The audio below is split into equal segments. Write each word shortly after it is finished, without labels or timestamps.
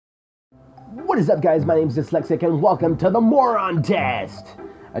What is up, guys? My name's Dyslexic, and welcome to the Moron Test!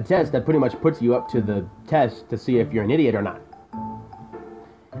 A test that pretty much puts you up to the test to see if you're an idiot or not.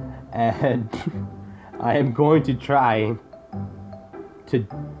 And I am going to try to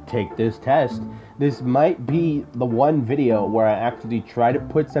take this test. This might be the one video where I actually try to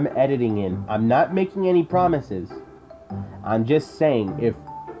put some editing in. I'm not making any promises. I'm just saying, if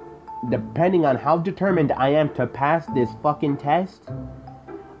depending on how determined I am to pass this fucking test,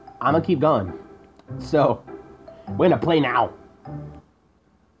 I'm gonna keep going. So, we're gonna play now.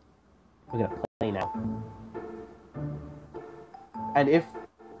 We're gonna play now. And if...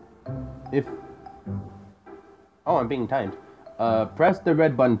 Oh, I'm being timed. Press the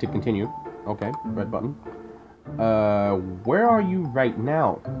red button to continue. Okay, red button. Where are you right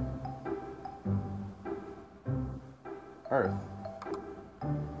now? Earth.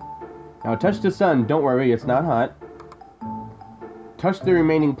 Now touch the sun. Don't worry, it's not hot. Touch the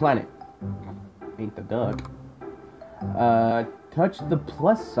remaining planet. Ain't the duck. Touch the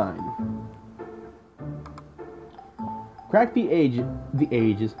plus sign. Crack the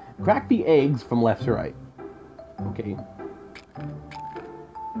ages. Crack the eggs from left to right. Okay.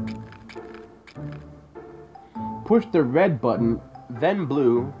 Push the red button, then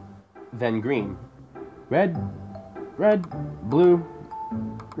blue, then green. Red, blue,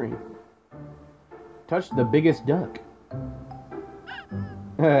 green. Touch the biggest duck.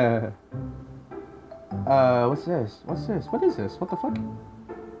 What's this? What's this? What is this? What the fuck?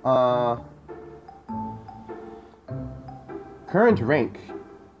 Current rank.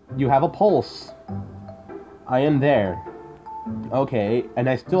 You have a pulse. I am there. Okay, and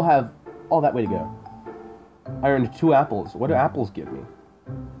I still have all that way to go. I earned 2 apples. What do apples give me?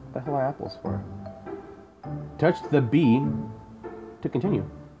 What the hell are apples for? Touch the B to continue.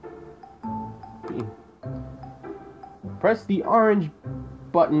 B. Press the orange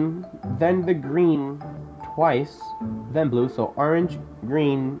button, then the green twice, then blue. So orange,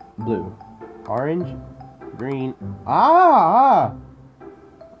 green, blue. Orange, green.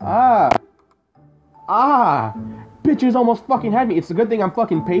 Bitches almost fucking had me. It's a good thing I'm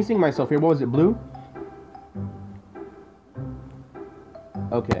fucking pacing myself here. What was it, blue?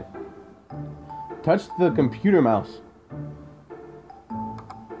 Okay. Touch the computer mouse.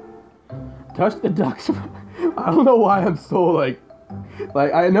 Touch the ducks. I don't know why I'm so like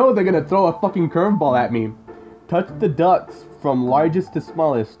I know they're gonna throw a fucking curveball at me. Touch the ducks from largest to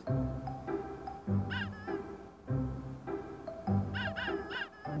smallest.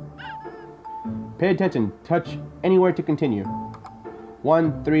 Pay attention. Touch anywhere to continue.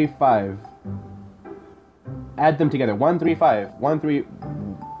 1, 3, 5. Add them together. 1, 3, 5. 1,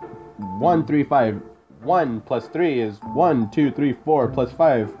 3, 5. 1 plus 3 is 1, 2, 3, 4 plus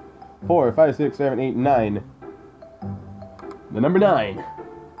 5. 4, 5, 6, 7, 8, 9. The number 9.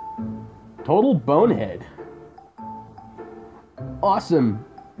 Total bonehead. Awesome.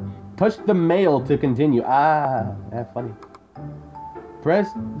 Touch the mail to continue. That's funny.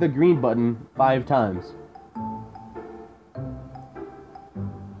 Press the green button 5 times.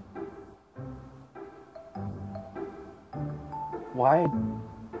 Why?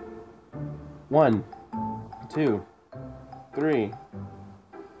 1, 2, 3,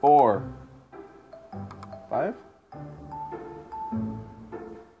 4, 5.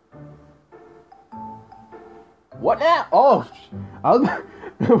 What now? Oh, I was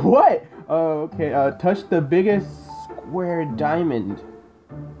what? Okay. Touch the biggest square diamond.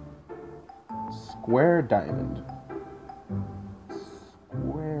 Square diamond.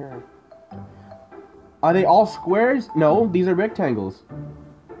 Square. Are they all squares? No, these are rectangles.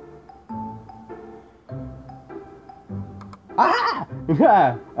 Ah!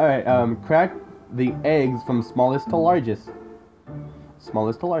 Alright, crack the eggs from smallest to largest.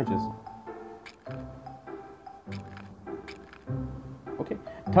 Smallest to largest. Okay.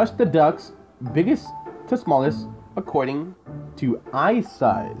 Touch the ducks, biggest to smallest, according to eye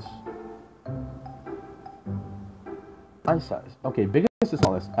size. Eye size. Okay, biggest to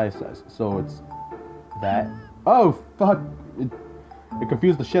smallest, eye size. So it's that. Oh, fuck. It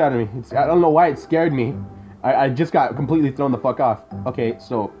confused the shit out of me. I don't know why it scared me. I just got completely thrown the fuck off. Okay,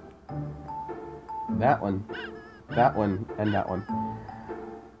 so that one, and that one.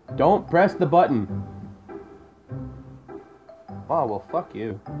 Don't press the button. Oh, well, fuck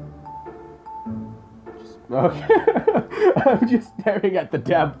you. Okay. I'm just staring at the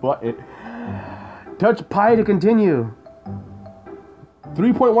damn button. Touch pi to continue.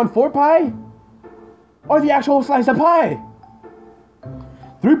 3.14 pi? Or the actual slice of pie?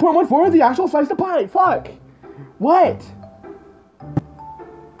 3.14 or the actual slice of pie? Fuck. What?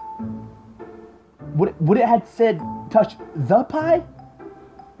 Would it have said touch the pie?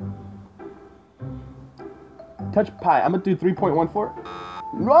 touch pie. I'm gonna do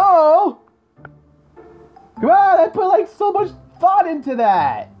 3.14. No! Come on, I put like so much thought into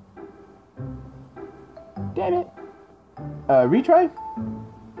that. Damn it. Retry?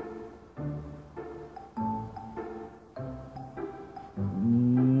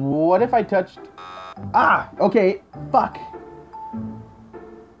 What if I touched... Ah, okay, fuck.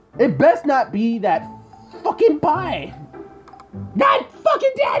 It best not be that fucking pie. God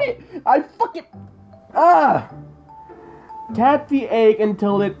fucking damn it! I fucking... Ah! Tap the egg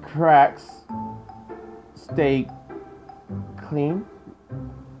until it cracks. Stay clean.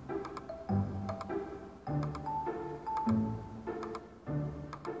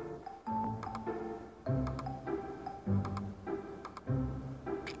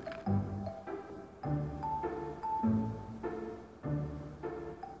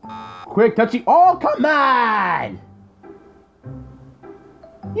 Quick, touchy. Oh, come on!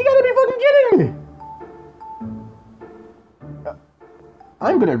 You gotta be fucking kidding me!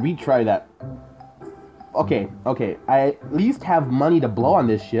 I'm gonna retry that. Okay. I at least have money to blow on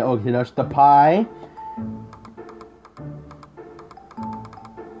this shit. Okay, touch the pie.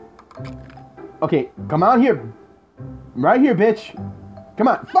 Okay, come on here. Right here, bitch. Come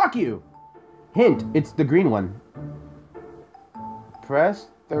on, fuck you! Hint, it's the green one. Press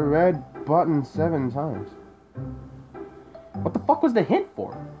the red button 7 times. What the fuck was the hint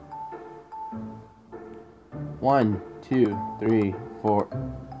for? 1, 2, 3, 4,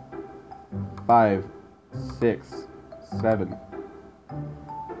 5, 6, 7.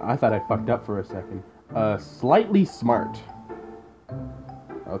 I thought I fucked up for a second. Slightly smart.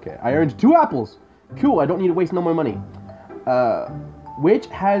 Okay, I earned 2 apples. Cool, I don't need to waste no more money. Which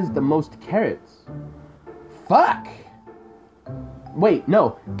has the most carrots? Fuck! Wait,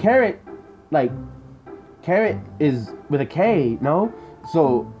 no. Carrot, like, carrot is with a K, no?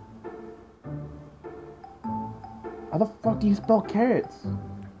 So, how the fuck do you spell carrots?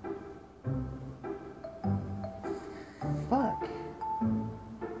 Fuck.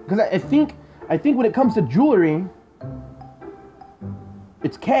 Because I think when it comes to jewelry,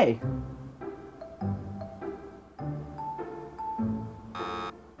 it's K.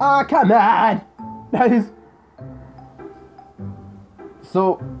 Ah, come on! That is...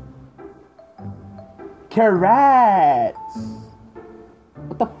 So... Carrots!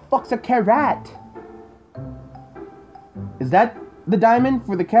 What the fuck's a carrot? Is that the diamond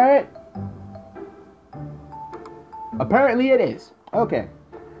for the carrot? Apparently it is. Okay.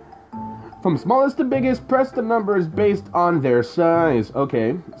 From smallest to biggest, press the numbers based on their size.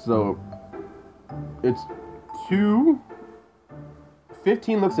 Okay, so... It's 2...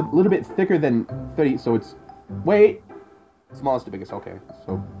 15 looks a little bit thicker than 30, so it's... Wait! Smallest to biggest, okay.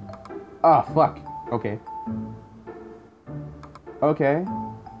 So... Ah, fuck. Okay. Okay.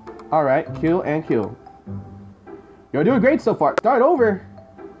 Alright, kill and kill. You're doing great so far. Start over!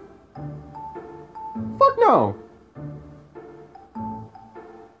 Fuck no!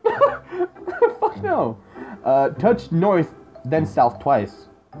 Fuck no! Touch north, then south twice.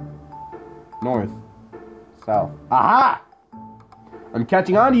 North. South. Aha! I'm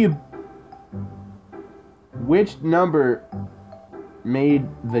catching on to you. Which number made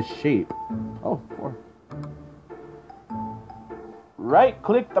the shape? Oh, 4.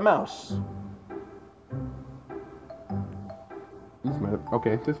 Right-click the mouse.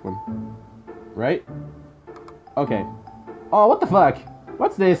 Okay, this one. Right? Okay. Oh, what the fuck?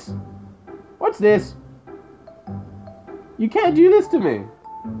 What's this? What's this? You can't do this to me.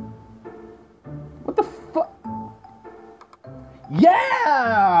 What the fuck? Yeah!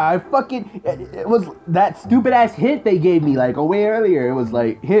 I fucking... It was that stupid ass hint they gave me like way earlier. It was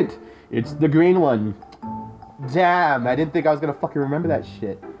like, hint, it's the green one. Damn, I didn't think I was gonna fucking remember that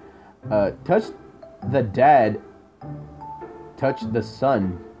shit. Touch the dad. Touch the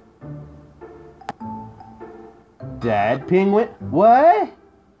sun. Dad penguin? What?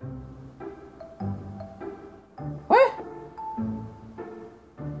 What?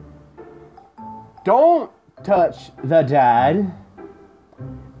 Don't touch the dad.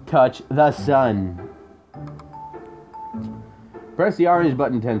 Touch the sun. Press the orange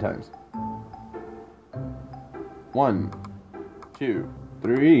button 10 times. 1, 2,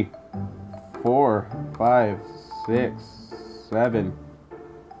 3, 4, 5, 6, 7,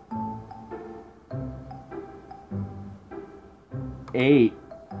 8,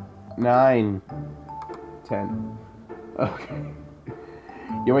 9, 10. Okay.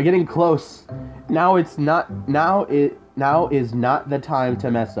 Yeah, we're getting close. Now is not the time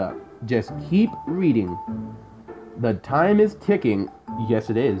to mess up. Just keep reading. The time is ticking. Yes,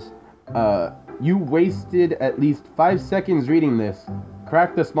 it is. You wasted at least 5 seconds reading this.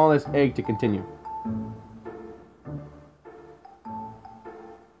 Crack the smallest egg to continue.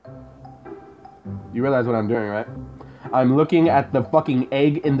 You realize what I'm doing, right? I'm looking at the fucking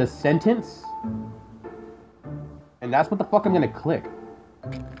egg in the sentence. And that's what the fuck I'm gonna click.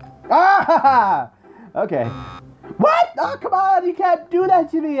 Ah! Okay. What? Oh, come on! You can't do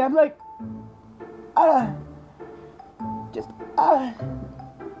that to me! I'm like...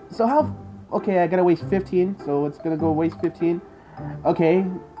 So how... Okay, I gotta waste 15, so it's gonna go waste 15. Okay,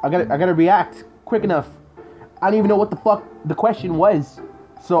 I gotta react quick enough. I don't even know what the fuck the question was.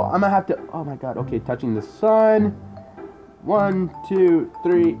 So I'm gonna have to... Oh my god, okay, touching the sun. 1, 2,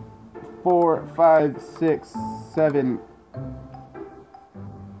 3, 4, 5, 6, 7...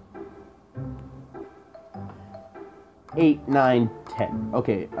 8, 9, 10.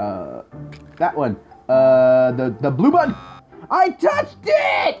 Okay, that one. The blue button. I touched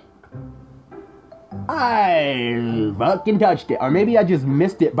it! I fucking touched it. Or maybe I just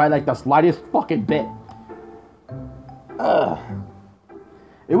missed it by like the slightest fucking bit. Ugh.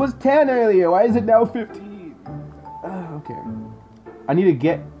 It was 10 earlier. Why is it now 15? Okay. I need to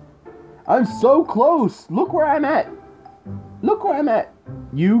get... I'm so close. Look where I'm at. Look where I'm at.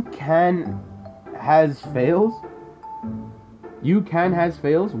 You can has fails. You can has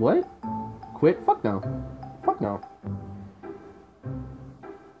fails. What? Quit? Fuck no. Fuck no.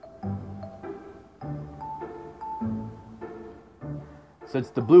 So it's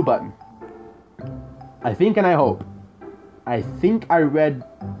the blue button. I think and I hope. I think I read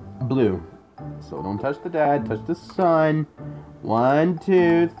blue. So don't touch the dad, touch the sun. 1,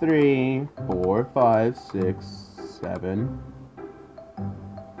 2, 3, 4, 5, 6, 7,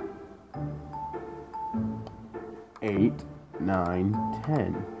 8, 9,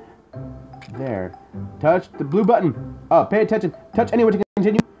 10. There. Touch the blue button. Pay attention. Touch anywhere to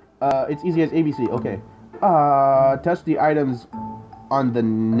continue. It's easy as ABC. Okay. Touch the items on the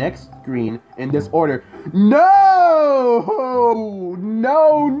next screen in this order. No!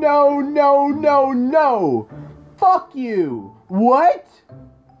 No, no, no, no, no! Fuck you! What?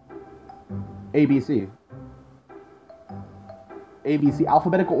 ABC. ABC,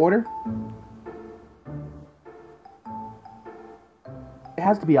 alphabetical order? It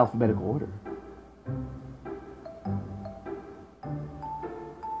has to be alphabetical order.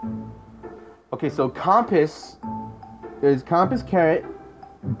 Okay, so compass. There's compass, carrot,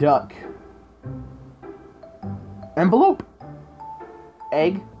 duck, envelope,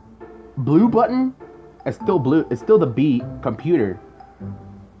 egg, blue button. It's still blue. It's still the B. Computer.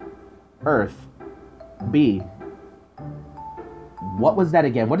 Earth. B. What was that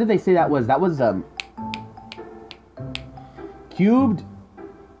again? What did they say that was? That was cubed.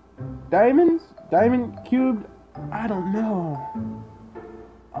 Diamonds. Diamond cubed. I don't know.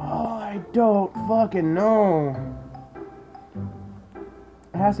 Oh, I don't fucking know.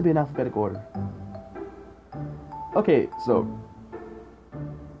 It has to be in alphabetical order. Okay, so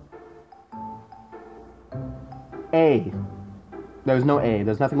A. There's no A.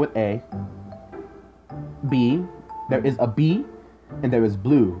 There's nothing with A. B. There is a B, and there is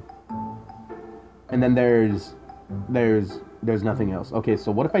blue. And then there's nothing else. Okay,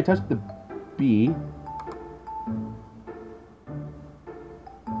 so what if I touch the B?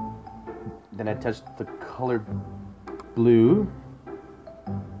 Then I touch the color blue.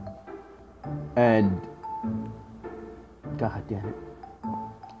 And god damn it.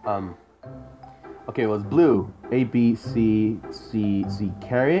 Okay, it was blue. A, B, C, C, C.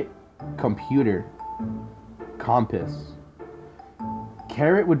 Carrot, computer, compass.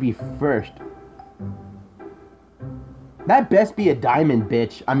 Carrot would be first. That best be a diamond,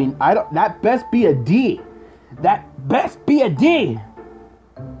 bitch. I mean, that best be a D. That best be a D.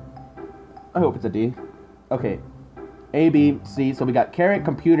 I hope it's a D. Okay. A, B, C. So we got carrot,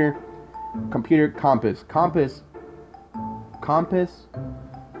 computer, compass. Compass.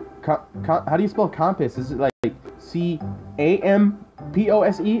 How do you spell compass? Is it like C-A-M-P-O-S-E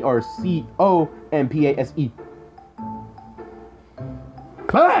or C-O-M-P-A-S-E?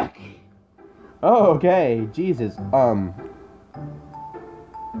 Fuck! Oh, okay. Jesus.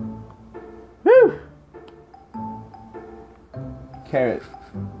 Whew. Carrot.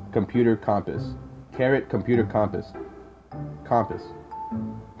 Computer, compass. Carrot, computer, compass. Compass.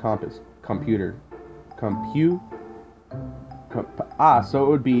 Compass. Computer. So it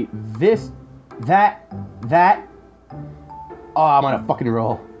would be this, that. Oh, I'm on a fucking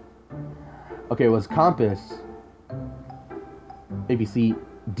roll. Okay, it was compass. A, B, C,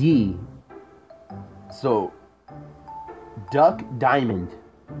 D. So, duck, diamond.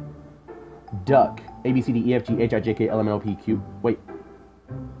 Duck. A, B, C, D, E, F, G, H, I, J, K, L, M, N, O, P, Q. Wait.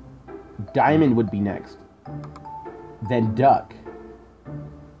 Diamond would be next. Then duck.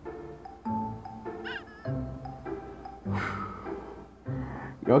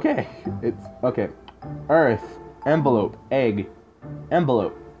 Okay, it's okay. Earth, envelope, egg,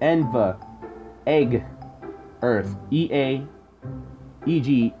 envelope, enva, egg, earth, E-A-E-G-E-N.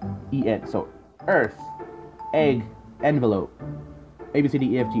 So, earth, egg, envelope, A, B, C,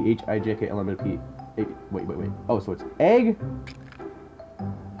 D, E, F, G, H, I, J, K, L, M, N, P. Wait. Oh, so it's egg,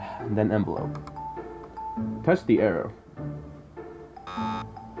 and then envelope. Touch the arrow.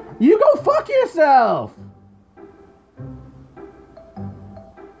 You go fuck yourself!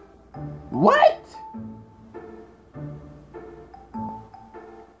 What?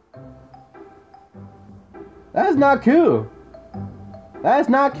 That is not cool. That is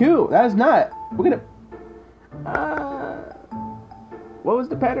not cool. That is not. We're gonna. What was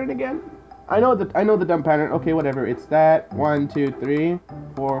the pattern again? I know the dumb pattern. Okay, whatever. It's that 1, 2, 3,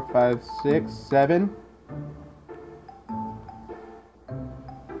 4, 5, 6, 7,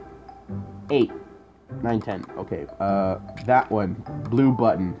 8, 9, 10. Okay. That one. Blue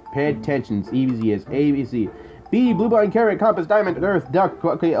button. Pay attention. It's easy as A, B, C. B. Blue button. Carrot. Compass. Diamond. Earth. Duck.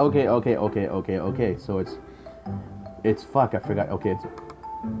 Okay. So it's fuck. I forgot. Okay. It's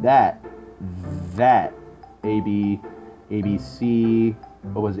that. A, B, C.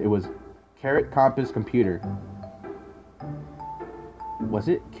 What was it? It was carrot, compass, computer. Was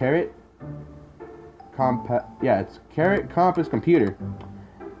it carrot? Yeah, it's carrot, compass, computer.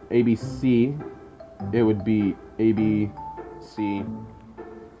 A, B, C. It would be A, B, C,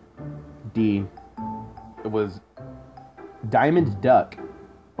 D. It was diamond, duck.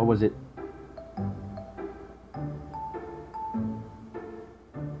 What was it?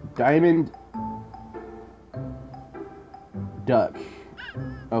 Diamond, duck.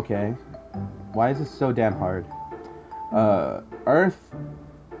 Okay. Why is this so damn hard? Earth,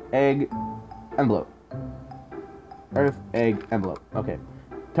 egg, envelope. Earth, egg, envelope. Okay.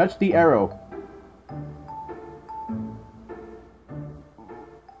 Touch the arrow.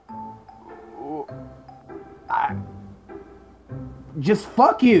 Just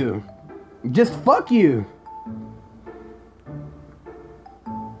fuck you. Just fuck you.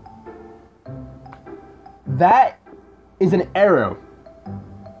 That is an arrow.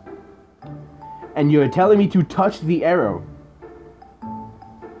 And you're telling me to touch the arrow.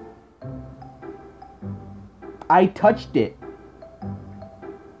 I touched it.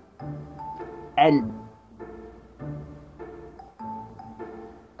 And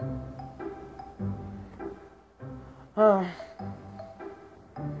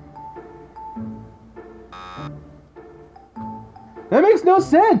that makes no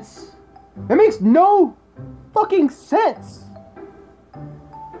sense. That makes no fucking sense.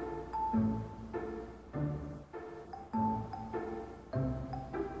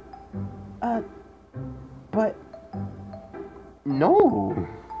 But no.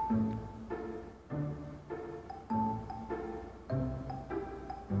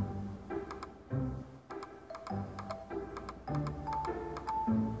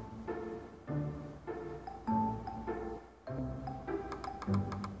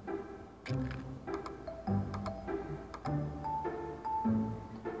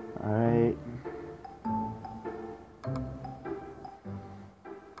 All right.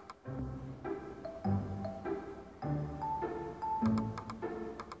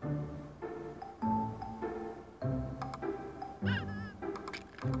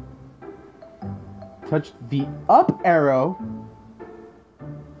 Touch the up arrow.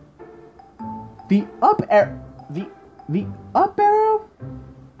 The up arrow. The up arrow?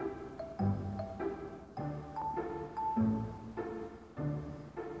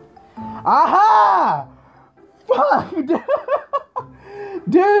 Aha! Fuck!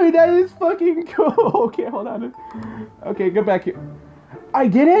 Dude, that is fucking cool. Okay, hold on. Okay, go back here. I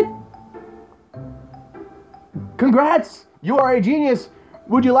did it? Congrats! You are a genius.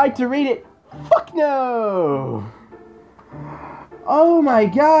 Would you like to read it? Fuck no! Oh my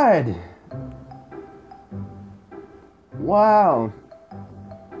god! Wow.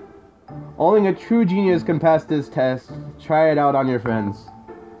 Only a true genius can pass this test. Try it out on your friends.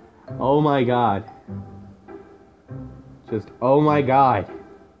 Oh my god. Just, oh my god.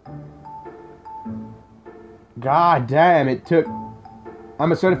 God damn, it took...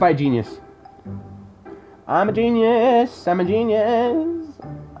 I'm a certified genius. I'm a genius. I'm a genius.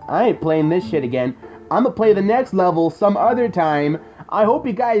 I ain't playing this shit again. I'm gonna play the next level some other time. I hope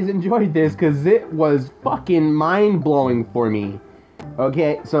you guys enjoyed this, because it was fucking mind-blowing for me.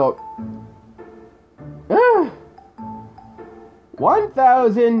 Okay, so...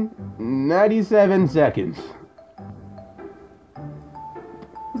 1,097 seconds.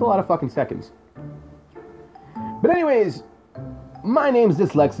 That's a lot of fucking seconds. But anyways, my name's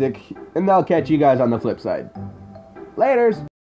Dyslexic, and I'll catch you guys on the flip side. Laters!